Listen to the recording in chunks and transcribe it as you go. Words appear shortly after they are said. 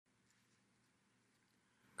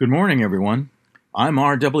Good morning, everyone. I'm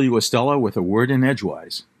R.W. Estella with a word in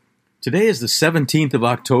Edgewise. Today is the 17th of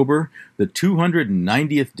October, the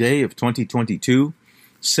 290th day of 2022.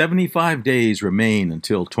 75 days remain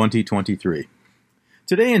until 2023.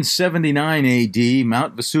 Today in 79 AD,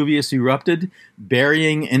 Mount Vesuvius erupted,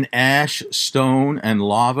 burying in ash, stone, and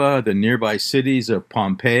lava the nearby cities of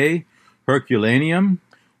Pompeii, Herculaneum,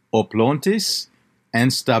 Oplontis, and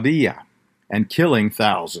Stabia, and killing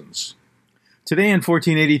thousands. Today in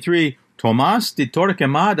 1483, Tomás de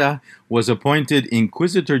Torquemada was appointed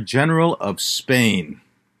Inquisitor General of Spain.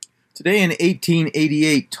 Today in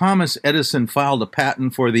 1888, Thomas Edison filed a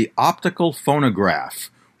patent for the optical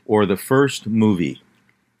phonograph, or the first movie.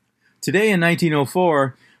 Today in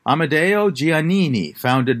 1904, Amedeo Giannini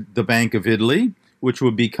founded the Bank of Italy, which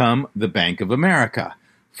would become the Bank of America,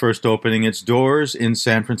 first opening its doors in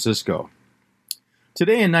San Francisco.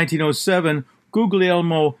 Today in 1907,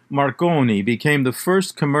 Guglielmo Marconi became the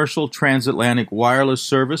first commercial transatlantic wireless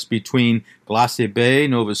service between Glace Bay,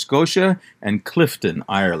 Nova Scotia, and Clifton,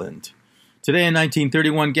 Ireland. Today in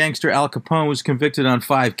 1931, gangster Al Capone was convicted on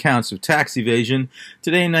 5 counts of tax evasion.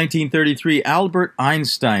 Today in 1933, Albert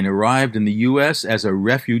Einstein arrived in the U.S. as a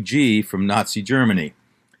refugee from Nazi Germany.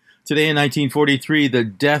 Today in 1943, the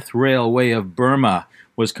Death Railway of Burma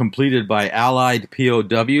was completed by Allied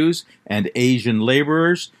POWs and Asian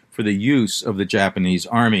laborers for the use of the Japanese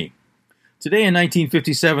Army. Today in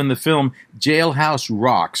 1957, the film Jailhouse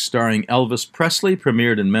Rock, starring Elvis Presley,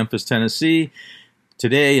 premiered in Memphis, Tennessee.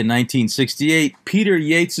 Today in 1968, Peter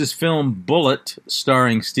Yates' film Bullitt,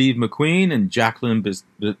 starring Steve McQueen and Jacqueline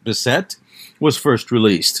Bisset, was first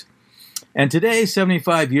released. And today,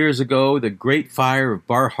 75 years ago, the Great Fire of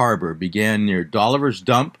Bar Harbor began near Dolliver's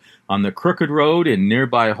Dump on the Crooked Road in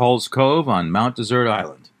nearby Halls Cove on Mount Desert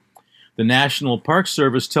Island. The National Park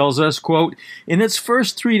Service tells us, quote, "In its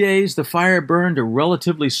first 3 days, the fire burned a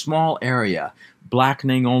relatively small area,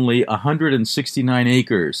 blackening only 169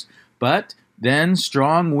 acres. But then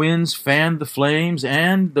strong winds fanned the flames,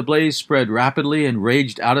 and the blaze spread rapidly and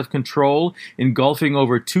raged out of control, engulfing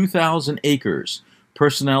over 2,000 acres.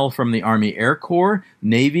 Personnel from the Army Air Corps,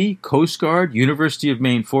 Navy, Coast Guard, University of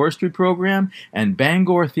Maine Forestry Program, and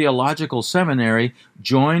Bangor Theological Seminary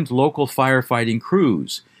joined local firefighting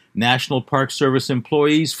crews. National Park Service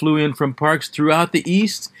employees flew in from parks throughout the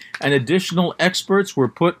East, and additional experts were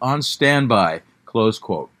put on standby," close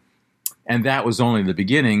quote. And that was only the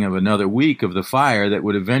beginning of another week of the fire that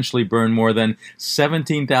would eventually burn more than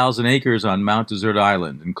 17,000 acres on Mount Desert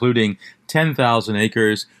Island, including 10,000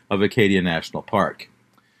 acres of Acadia National Park.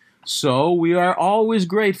 So we are always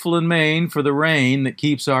grateful in Maine for the rain that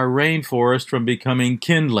keeps our rainforest from becoming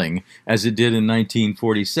kindling, as it did in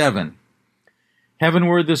 1947.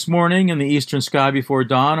 Heavenward this morning in the eastern sky before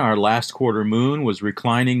dawn, our last quarter moon was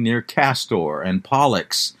reclining near Castor and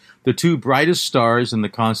Pollux, the 2 brightest stars in the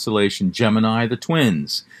constellation Gemini, the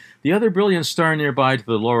twins. The other brilliant star nearby to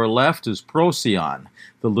the lower left is Procyon,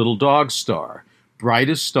 the little dog star,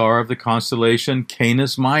 brightest star of the constellation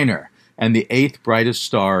Canis Minor, and the 8th brightest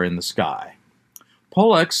star in the sky.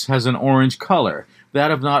 Pollux has an orange color,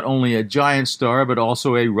 that of not only a giant star but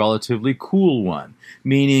also a relatively cool one,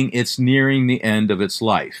 meaning it's nearing the end of its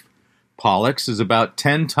life. Pollux is about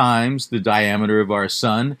 10 times the diameter of our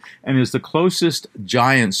Sun and is the closest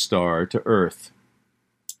giant star to Earth.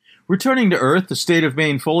 Returning to Earth, the State of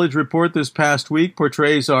Maine foliage report this past week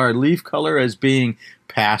portrays our leaf color as being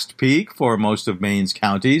past peak for most of Maine's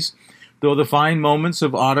counties, though the fine moments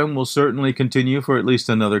of autumn will certainly continue for at least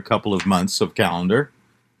another couple of months of calendar.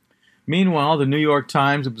 Meanwhile, the New York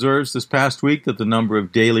Times observes this past week that the number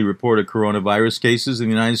of daily reported coronavirus cases in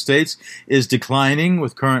the United States is declining,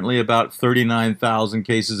 with currently about 39,000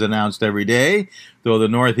 cases announced every day, though the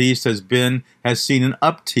Northeast has seen an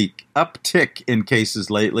uptick in cases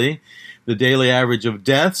lately. The daily average of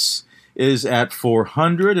deaths is at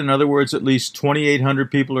 400. In other words, at least 2,800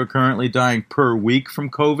 people are currently dying per week from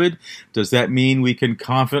COVID. Does that mean we can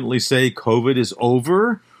confidently say COVID is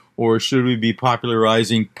over? Or should we be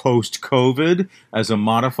popularizing post-COVID as a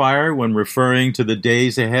modifier when referring to the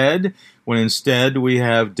days ahead, when instead we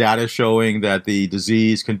have data showing that the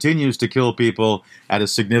disease continues to kill people at a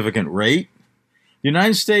significant rate? The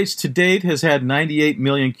United States to date has had 98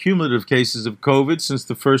 million cumulative cases of COVID since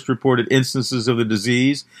the first reported instances of the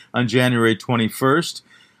disease on January 21st.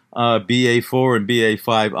 BA4 and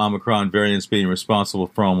BA5 Omicron variants being responsible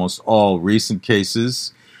for almost all recent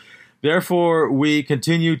cases. Therefore, we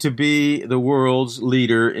continue to be the world's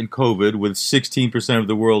leader in COVID with 16% of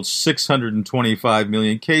the world's 625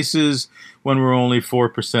 million cases when we're only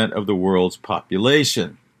 4% of the world's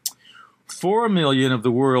population. 4 million of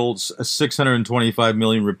the world's 625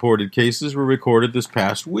 million reported cases were recorded this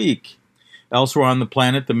past week. Elsewhere on the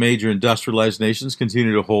planet, the major industrialized nations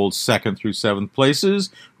continue to hold 2nd through 7th places,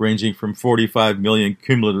 ranging from 45 million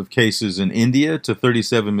cumulative cases in India to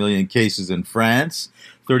 37 million cases in France,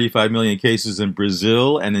 35 million cases in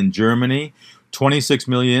Brazil and in Germany, 26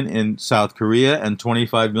 million in South Korea, and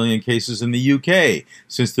 25 million cases in the UK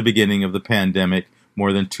since the beginning of the pandemic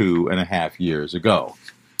more than 2.5 years ago.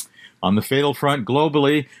 On the fatal front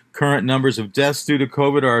globally, current numbers of deaths due to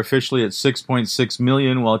COVID are officially at 6.6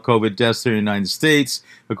 million, while COVID deaths in the United States,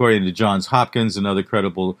 according to Johns Hopkins and other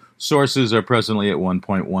credible sources, are presently at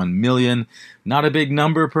 1.1 million. Not a big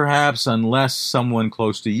number, perhaps, unless someone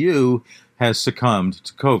close to you has succumbed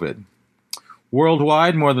to COVID.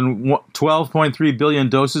 Worldwide, more than 12.3 billion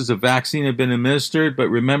doses of vaccine have been administered, but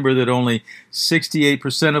remember that only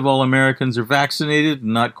 68% of all Americans are vaccinated,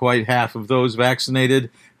 and not quite half of those vaccinated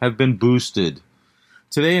have been boosted.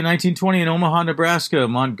 Today in 1920 in Omaha, Nebraska,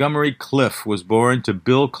 Montgomery Clift was born to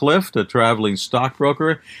Bill Clift, a traveling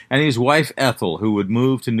stockbroker, and his wife Ethel, who would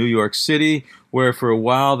move to New York City, where for a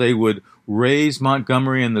while they would raise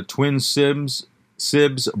Montgomery and the twin Sibs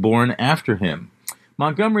born after him.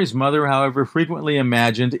 Montgomery's mother, however, frequently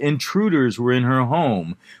imagined intruders were in her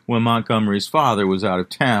home when Montgomery's father was out of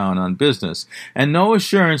town on business, and no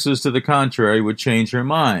assurances to the contrary would change her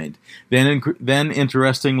mind. Then,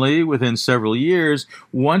 interestingly, within several years,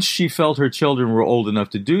 once she felt her children were old enough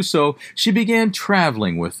to do so, she began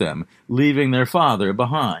traveling with them, leaving their father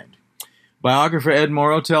behind. Biographer Ed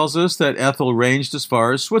Morrow tells us that Ethel ranged as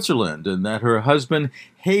far as Switzerland, and that her husband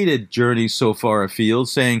hated journeys so far afield,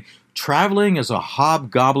 saying, "Traveling is a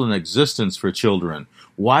hobgoblin existence for children.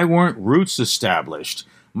 Why weren't roots established?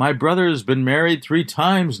 My brother has been married 3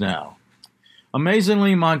 times now."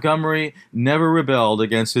 Amazingly, Montgomery never rebelled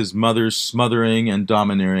against his mother's smothering and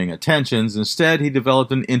domineering attentions. Instead, he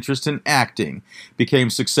developed an interest in acting, became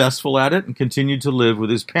successful at it, and continued to live with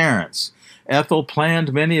his parents. Ethel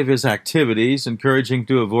planned many of his activities, encouraging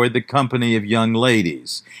to avoid the company of young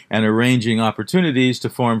ladies, and arranging opportunities to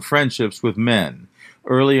form friendships with men.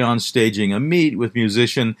 Early on staging a meet with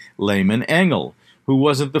musician Lehman Engel, who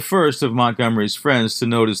wasn't the first of Montgomery's friends to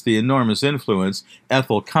notice the enormous influence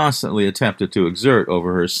Ethel constantly attempted to exert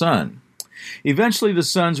over her son. Eventually, the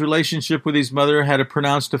son's relationship with his mother had a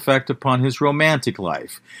pronounced effect upon his romantic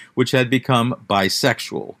life, which had become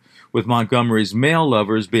bisexual, with Montgomery's male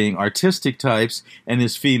lovers being artistic types and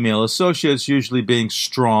his female associates usually being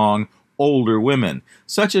strong, older women,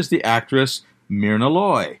 such as the actress Myrna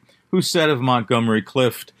Loy, who said of Montgomery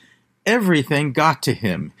Clift, "Everything got to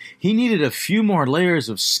him. He needed a few more layers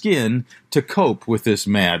of skin to cope with this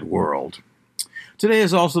mad world." Today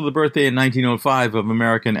is also the birthday in 1905 of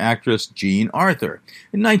American actress Jean Arthur,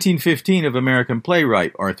 in 1915 of American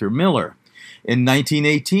playwright Arthur Miller, in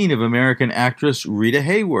 1918 of American actress Rita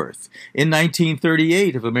Hayworth, in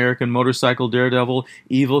 1938 of American motorcycle daredevil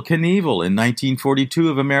Evel Knievel, in 1942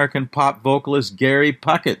 of American pop vocalist Gary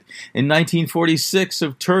Puckett, in 1946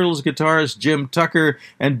 of Turtles guitarist Jim Tucker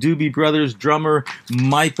and Doobie Brothers drummer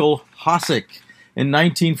Michael Hossack, in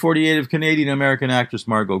 1948 of Canadian-American actress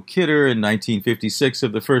Margot Kidder, in 1956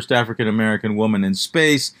 of the first African-American woman in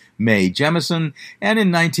space, Mae Jemison, and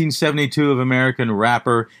in 1972 of American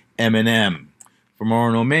rapper Eminem. From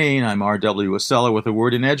Orono, Maine, I'm R.W. Estella with a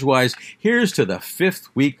word in Edgewise. Here's to the 5th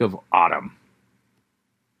week of autumn.